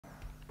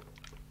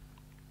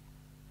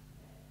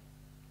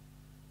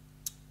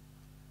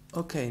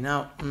Okay,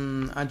 now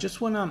I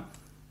just wanna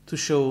to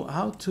show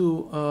how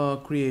to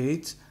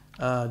create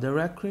a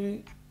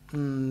directory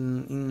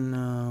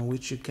in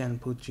which you can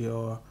put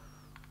your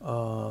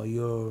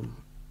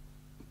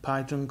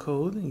Python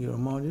code, your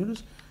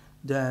modules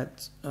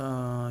that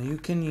you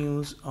can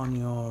use on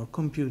your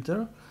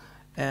computer,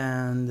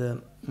 and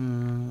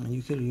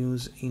you can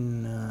use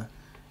in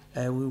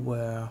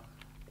everywhere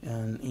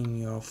and in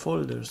your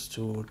folders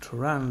to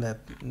run that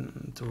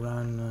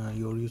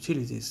your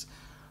utilities.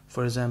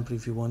 For example,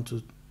 if you want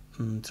to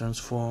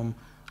transform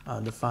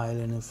the file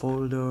in a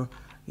folder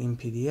in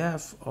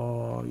PDF,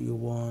 or you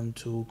want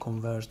to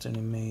convert an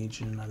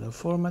image in another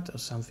format or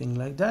something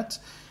like that,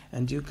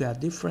 and you got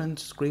different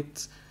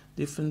scripts,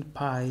 different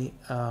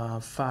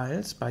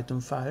files,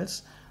 Python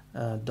files,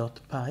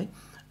 .py,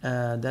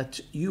 that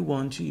you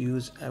want to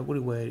use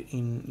everywhere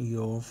in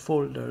your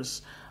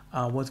folders.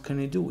 What can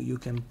you do? You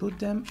can put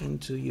them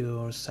into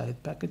your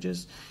side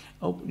packages,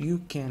 or you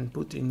can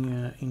put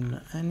in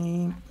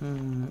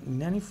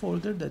any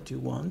folder that you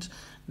want.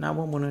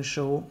 Now I'm gonna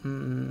show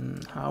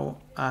how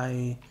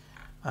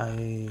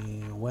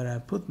where I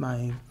put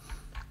my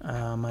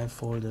my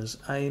folders.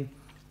 I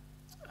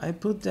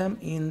put them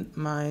in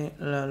my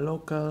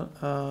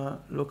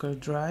local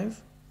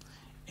drive,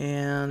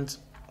 and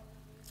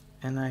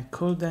I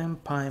call them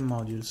Py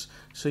modules.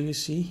 So you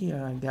see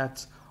here I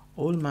got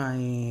all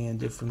my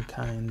different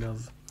kind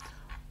of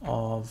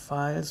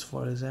files.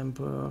 For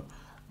example,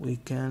 we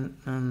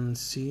can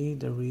see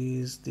there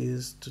is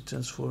this to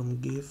transform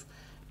GIF,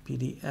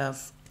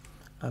 PDF,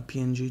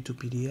 PNG to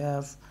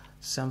PDF,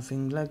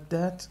 something like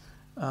that.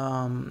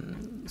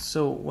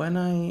 So when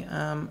I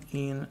am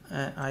in,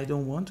 I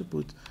don't want to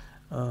put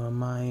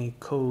my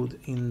code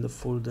in the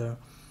folder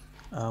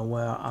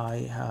where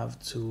I have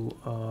to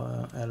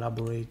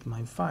elaborate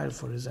my file,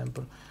 for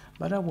example,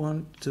 but I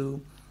want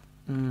to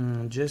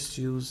just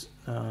use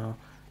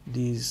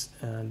these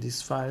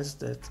files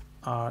that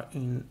are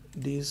in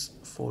this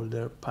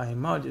folder Py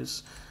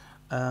modules.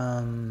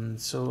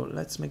 So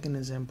let's make an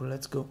example.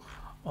 Let's go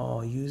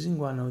using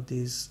one of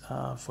these,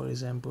 for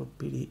example,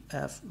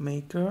 PDF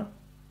maker,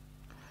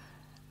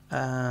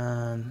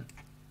 and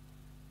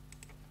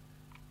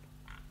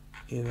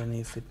even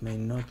if it may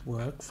not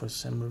work for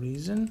some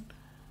reason.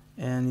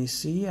 And you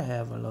see I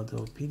have a lot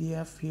of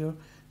PDF here.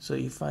 So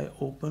if I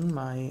open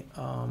my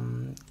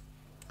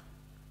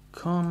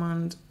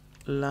command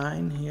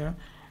line here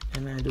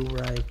and I do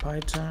write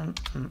Python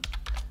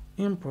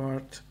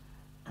import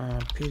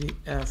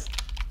PDF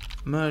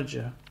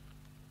merger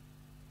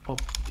of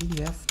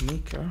PDF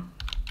maker.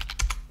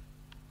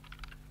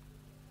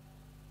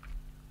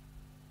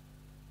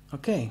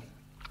 Okay,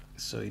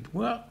 so it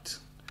worked,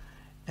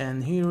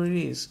 and here it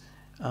is.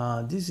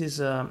 This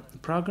is a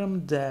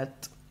program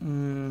that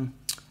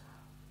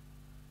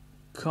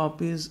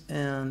copies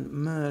and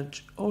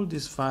merge all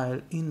this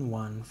file in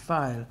one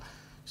file.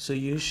 So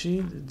you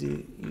see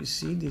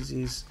this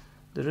is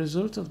the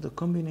result of the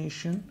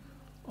combination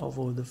of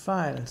all the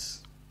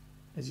files.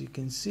 As you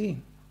can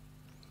see,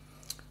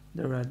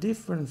 there are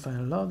different files,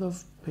 a lot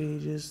of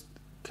pages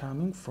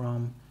coming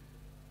from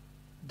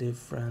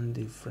different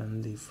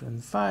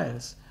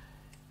files.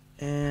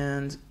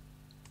 And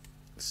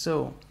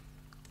so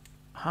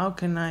how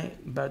can I,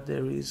 but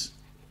there is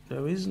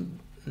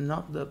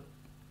not the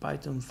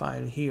Python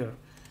file here,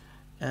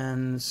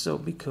 and so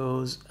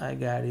because I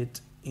got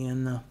it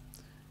in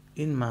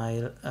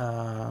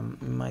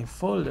my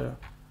folder,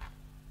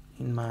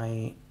 in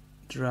my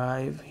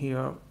drive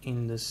here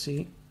in the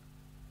C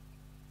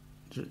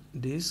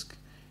disk,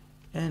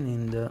 and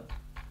in the,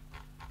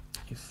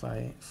 if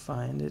I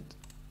find it,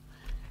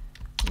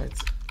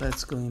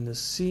 let's go in the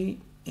C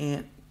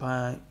and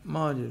Py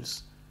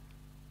modules.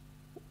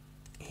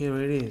 Here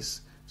it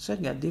is. So I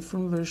got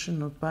different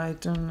version of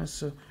Python.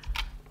 So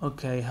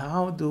okay,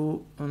 how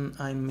do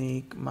I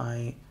make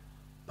my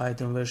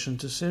Python version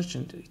to search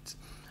into it?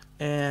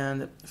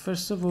 And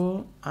first of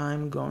all,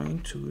 I'm going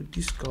to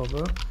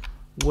discover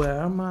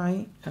where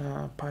my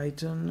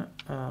Python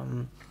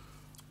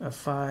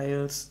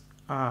files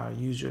are.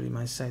 Usually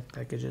my side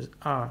packages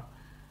are.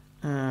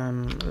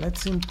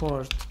 Let's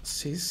import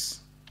sys,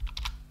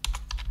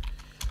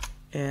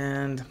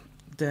 and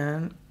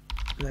then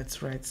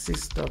let's write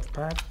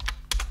sys.path.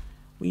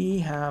 We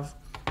have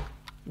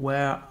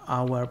where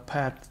our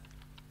paths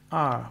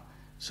are.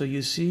 So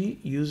you see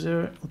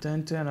user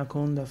utente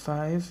anaconda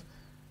 5.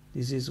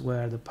 This is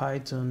where the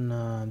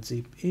Python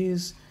zip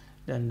is.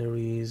 Then there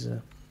is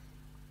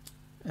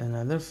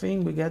another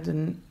thing, we got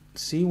to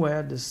see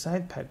where the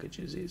side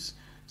packages is.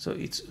 So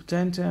it's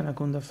utente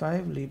anaconda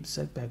 5 lib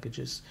side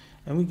packages,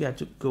 and we got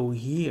to go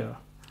here.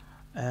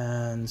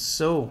 And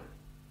so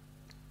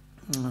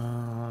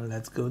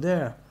let's go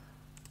there.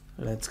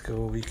 Let's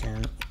go, we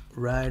can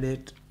write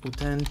it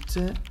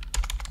utente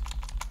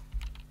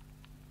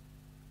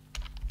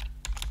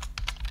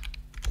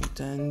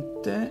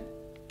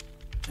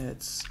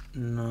it's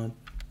not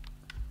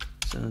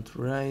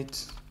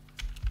right,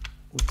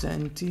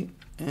 utenti,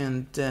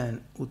 and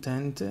then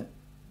utente.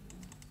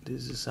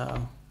 This is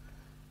how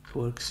it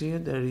works here.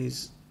 There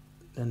is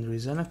then there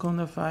is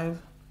Anaconda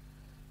 5,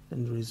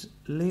 then there is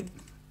lib.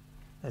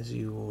 As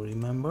you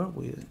remember,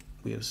 we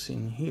have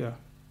seen here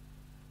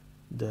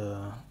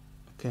the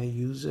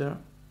user.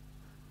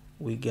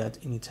 We get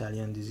in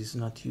Italian, this is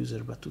not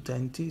user but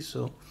utenti,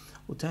 so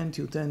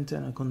utenti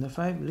Anaconda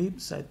 5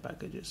 lib site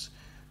packages.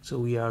 So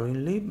we are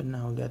in lib, and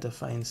now we gotta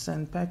find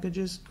send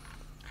packages,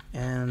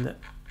 and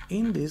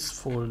in this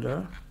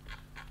folder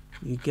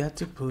you get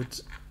to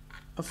put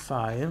a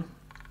file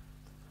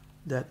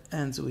that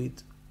ends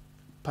with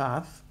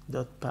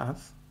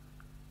path.path,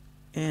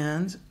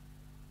 and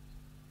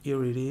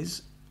here it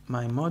is,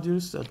 my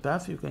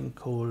modules.path. You can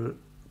call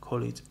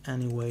it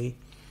any way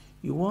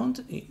you want.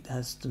 It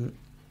has to,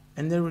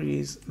 and there it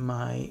is,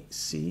 my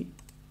C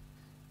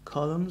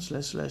column /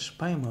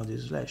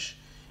 pymodule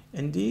 /,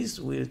 and this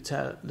will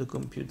tell the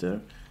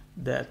computer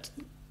that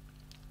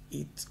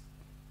it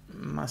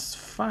must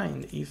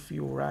find, if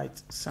you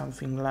write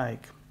something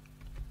like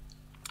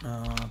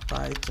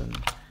Python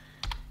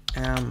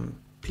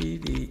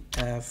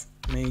pdf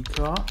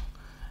maker,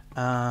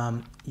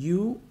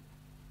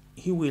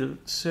 he will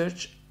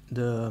search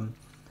the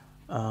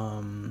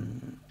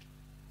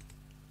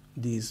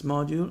this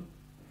module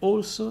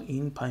also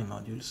in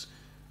pymodules,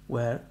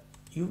 where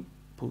you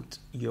put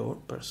your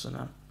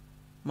personal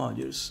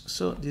modules.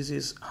 So this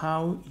is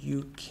how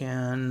you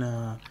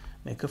can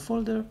make a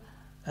folder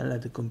and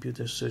let the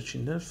computer search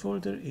in that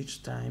folder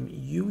each time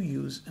you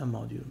use a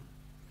module,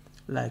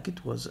 like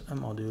it was a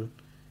module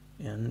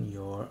in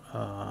your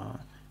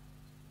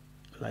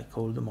like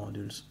all the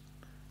modules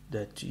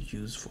that you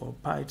use for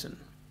Python,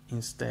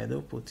 instead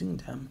of putting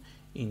them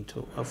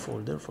into a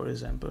folder, for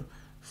example,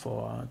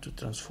 for to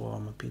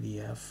transform a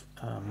PDF,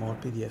 more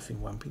PDF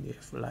in one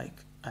PDF, like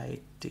I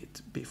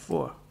did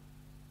before.